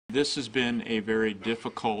This has been a very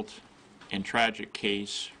difficult and tragic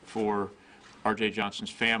case for R.J. Johnson's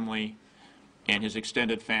family and his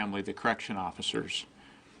extended family, the correction officers.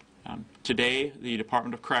 Today, the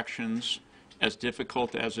Department of Corrections, as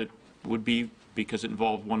difficult as it would be because it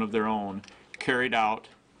involved one of their own, carried out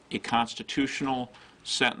a constitutional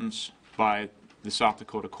sentence by the South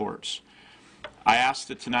Dakota courts. I ask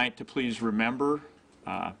that tonight to please remember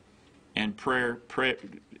and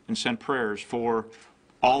send prayers for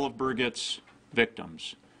all of Burgett's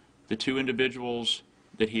victims, the two individuals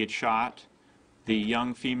that he had shot, the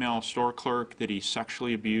young female store clerk that he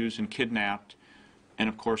sexually abused and kidnapped, and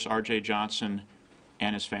of course R.J. Johnson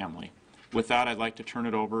and his family. With that, I'd like to turn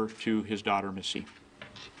it over to his daughter, Missy.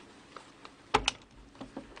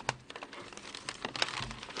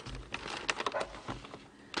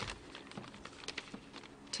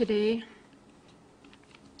 Today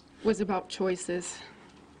was about choices.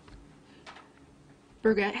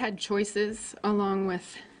 Burgett had choices along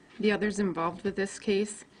with the others involved with this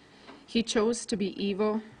case. He chose to be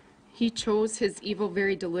evil. He chose his evil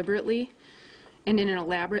very deliberately and in an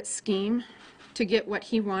elaborate scheme to get what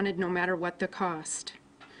he wanted no matter what the cost.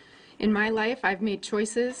 In my life, I've made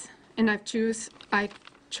choices and I've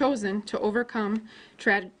chosen to overcome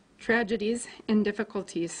tragedies and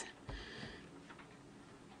difficulties.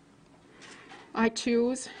 I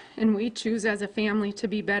choose, and we choose as a family, to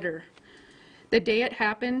be better. The day it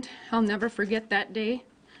happened, I'll never forget that day.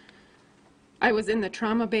 I was in the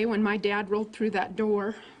trauma bay when my dad rolled through that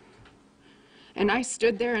door. And I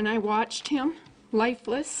stood there and I watched him,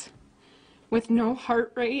 lifeless, with no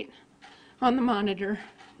heart rate on the monitor,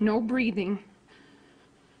 no breathing,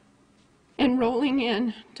 and rolling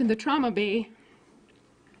in to the trauma bay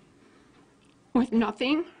with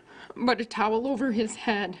nothing but a towel over his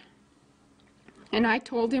head. And I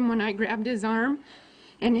told him when I grabbed his arm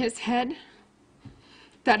and his head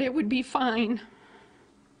that it would be fine.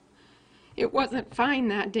 It wasn't fine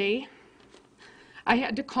that day. I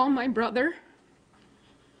had to call my brother,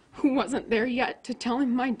 who wasn't there yet, to tell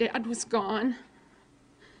him my dad was gone.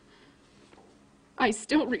 I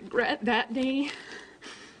still regret that day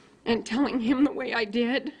and telling him the way I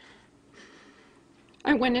did.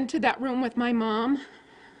 I went into that room with my mom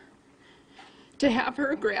to have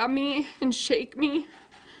her grab me and shake me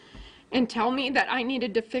and tell me that I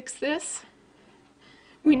needed to fix this.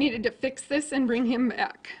 We needed to fix this and bring him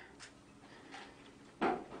back.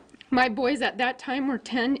 My boys at that time were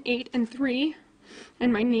 10, 8, and 3,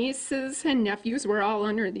 and my nieces and nephews were all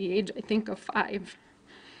under the age, I think, of 5.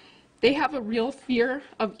 They have a real fear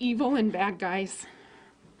of evil and bad guys.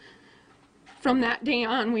 From that day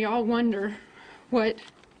on, we all wonder what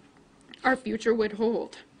our future would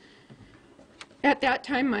hold. At that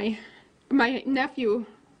time, my nephew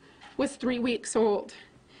was 3 weeks old.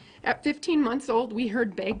 At 15 months old, we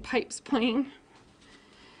heard bagpipes playing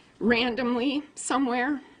randomly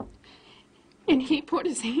somewhere, and he put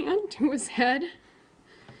his hand to his head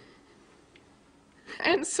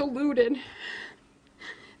and saluted.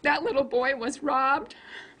 That little boy was robbed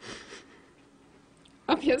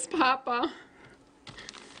of his papa.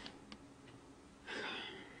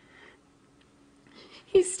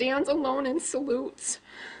 He stands alone and salutes.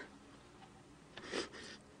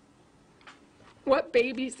 What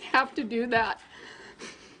babies have to do that?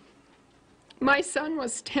 My son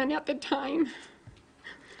was 10 at the time.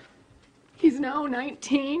 He's now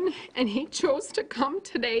 19, and he chose to come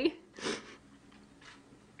today.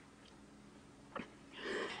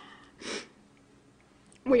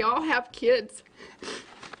 We all have kids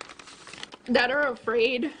that are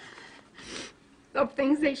afraid of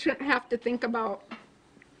things they shouldn't have to think about.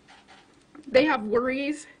 They have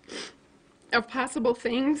worries of possible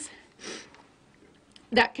things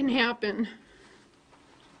that can happen.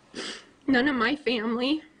 None of my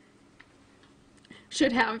family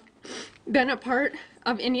should have been a part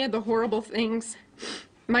of any of the horrible things.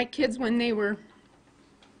 My kids, when they were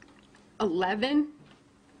 11,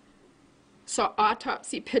 saw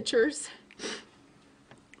autopsy pictures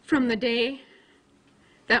from the day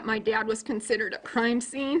that my dad was considered a crime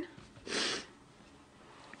scene.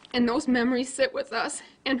 And those memories sit with us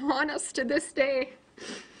and haunt us to this day.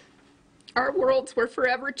 Our worlds were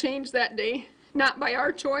forever changed that day, not by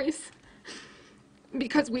our choice,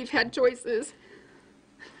 because we've had choices.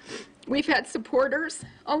 We've had supporters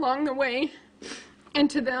along the way, and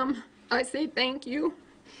to them, I say thank you.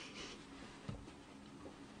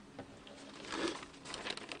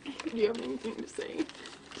 Do you have anything to say?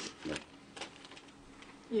 No.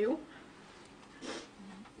 You?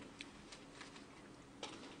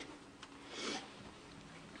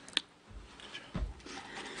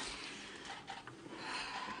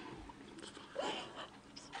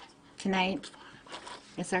 Tonight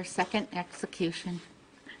is our second execution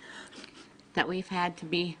that we've had to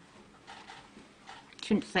be,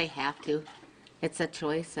 shouldn't say have to, it's a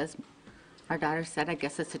choice, as our daughter said, I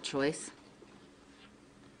guess it's a choice.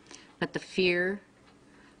 But the fear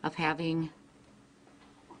of having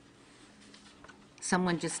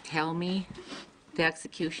someone just tell me the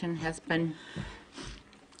execution has been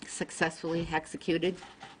successfully executed,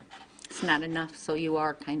 it's not enough, so you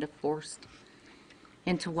are kind of forced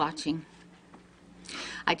into watching.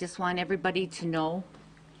 I just want everybody to know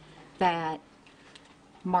that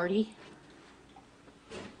Marty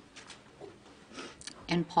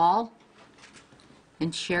and Paul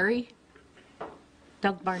and Sherry,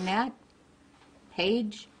 Doug Barnett,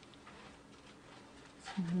 Paige,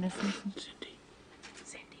 am I missing some?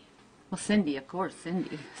 Cindy. Well, Cindy, of course,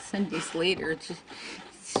 Cindy. Cindy's later.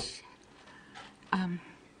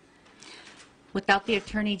 Without the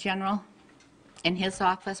Attorney General in his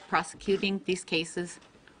office prosecuting these cases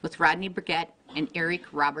with Rodney Burgett and Eric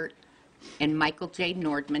Robert and Michael J.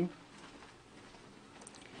 Nordman,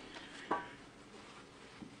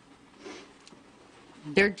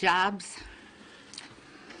 their jobs,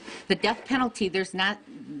 the death penalty, there's not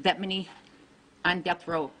that many on death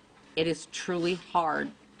row. It is truly hard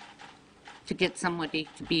to get somebody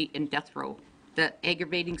to be in death row. The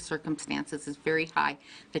aggravating circumstances is very high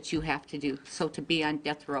that you have to do. So to be on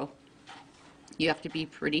death row, you have to be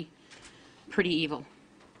pretty evil.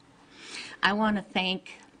 I want to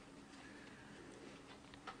thank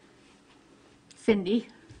Cindy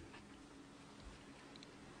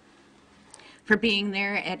for being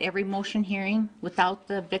there at every motion hearing. Without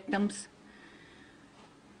the victims'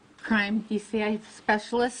 crime DCI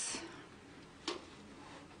specialists,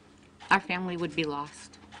 our family would be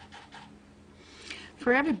lost.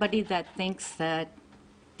 For everybody that thinks that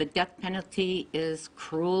the death penalty is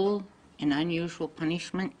cruel and unusual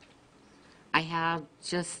punishment, I have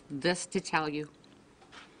just this to tell you.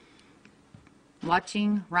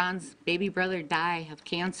 Watching Ron's baby brother die of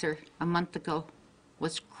cancer a month ago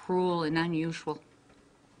was cruel and unusual.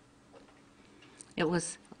 It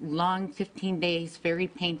was long 15 days, very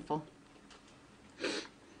painful.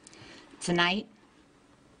 Tonight,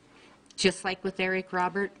 just like with Eric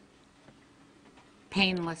Robert,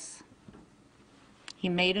 painless. He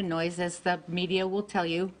made a noise, as the media will tell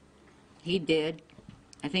you. He did.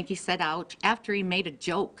 I think he said ouch after he made a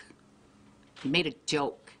joke. He made a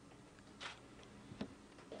joke.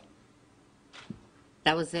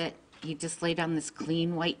 That was it. He just laid on this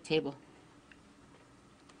clean white table.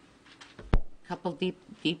 Couple deep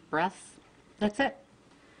breaths. That's it.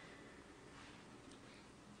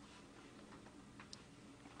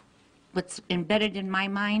 What's embedded in my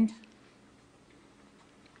mind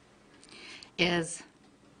is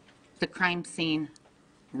the crime scene.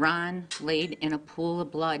 Ron laid in a pool of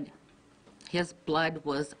blood. His blood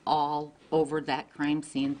was all over that crime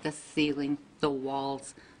scene, the ceiling, the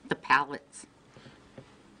walls, the pallets.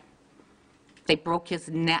 They broke his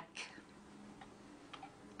neck.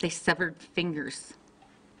 They severed fingers,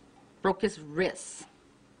 broke his wrists.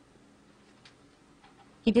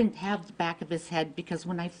 He didn't have the back of his head, because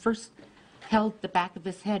when I first held the back of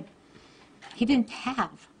his head, he didn't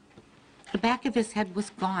have. The back of his head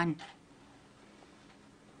was gone.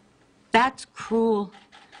 That's cruel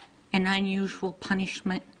and unusual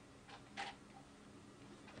punishment.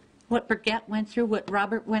 What Burgett went through, what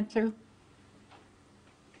Robert went through,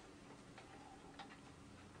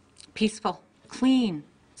 peaceful, clean,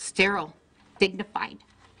 sterile, dignified.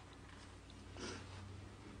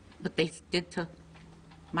 What they did to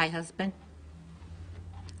my husband,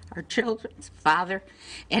 our children's father,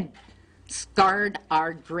 and scarred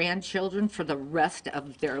our grandchildren for the rest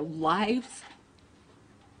of their lives.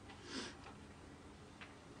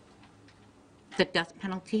 The death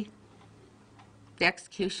penalty, the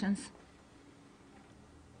executions.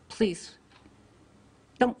 Please,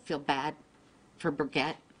 don't feel bad for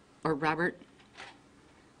Burgett or Robert.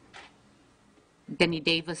 Denny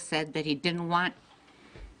Davis said that he didn't want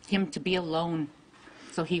him to be alone,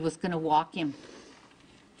 so he was going to walk him.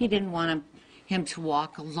 He didn't want him to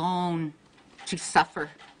walk alone, to suffer.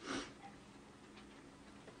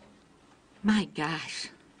 My gosh,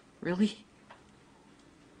 really?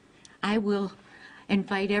 I will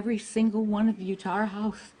invite every single one of you to our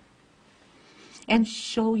house and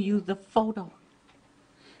show you the photo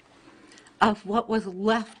of what was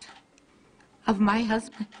left of my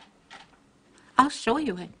husband. I'll show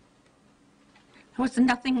you it. There was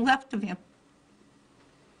nothing left of him.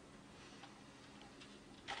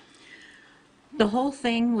 The whole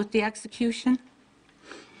thing with the execution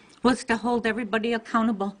was to hold everybody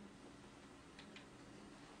accountable.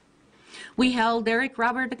 We held Eric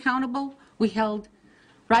Robert accountable. We held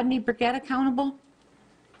Rodney Burgett accountable.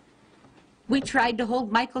 We tried to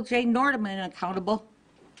hold Michael J. Nordeman accountable,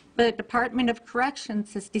 but the Department of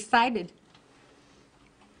Corrections has decided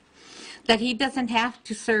that he doesn't have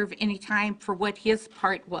to serve any time for what his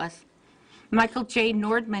part was. Michael J.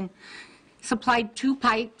 Nordman supplied 2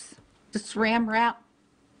 pipes to Saram Wrap,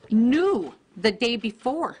 knew the day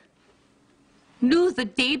before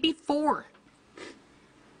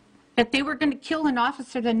that they were going to kill an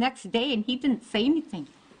officer the next day, and he didn't say anything.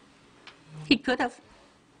 He could have.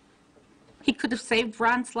 He could have saved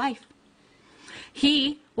Ron's life.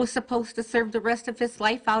 He was supposed to serve the rest of his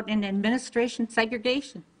life out in administration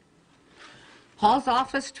segregation. Paul's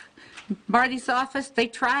office, Marty's office, they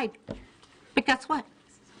tried. But guess what?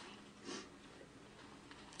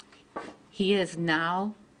 He is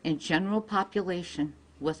now in general population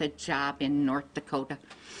with a job in North Dakota.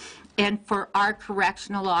 And for our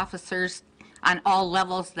correctional officers on all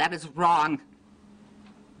levels, that is wrong.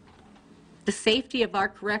 The safety of our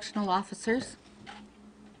correctional officers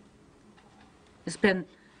has been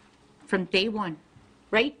from day one.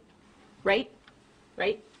 Right?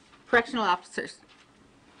 Correctional officers.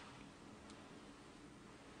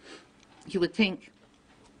 You would think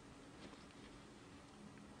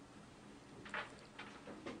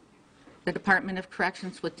the Department of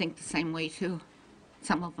Corrections would think the same way too.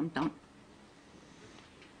 Some of them don't.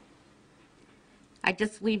 I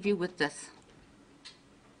just leave you with this.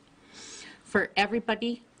 For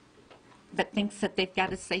everybody that thinks that they've got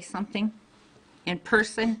to say something in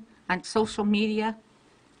person, on social media,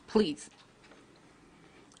 please.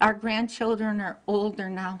 Our grandchildren are older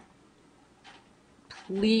now.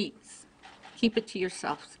 Please, keep it to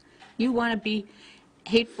yourselves. You want to be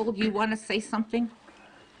hateful, you want to say something?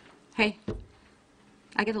 Hey,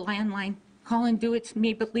 I get a landline. Call and do it to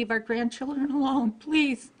me, but leave our grandchildren alone,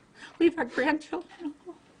 please. Leave our grandchildren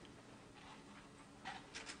alone.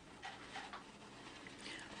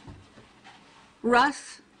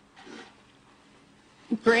 Russ,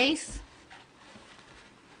 Grace,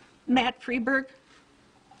 Matt Freeberg,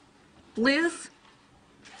 Liz,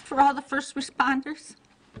 for all the first responders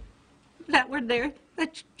that were there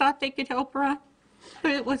that thought they could help Ron,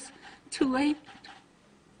 but it was too late.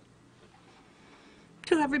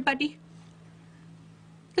 To everybody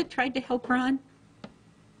that tried to help Ron,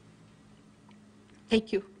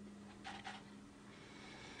 thank you.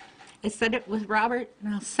 I said it with Robert,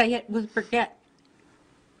 and I'll say it with Burgett.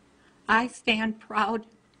 I stand proud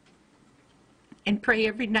and pray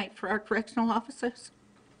every night for our correctional officers.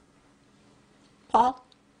 Paul,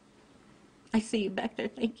 I see you back there.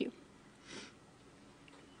 Thank you.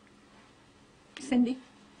 Cindy?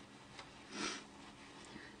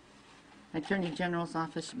 Attorney General's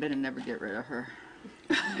office, you better never get rid of her.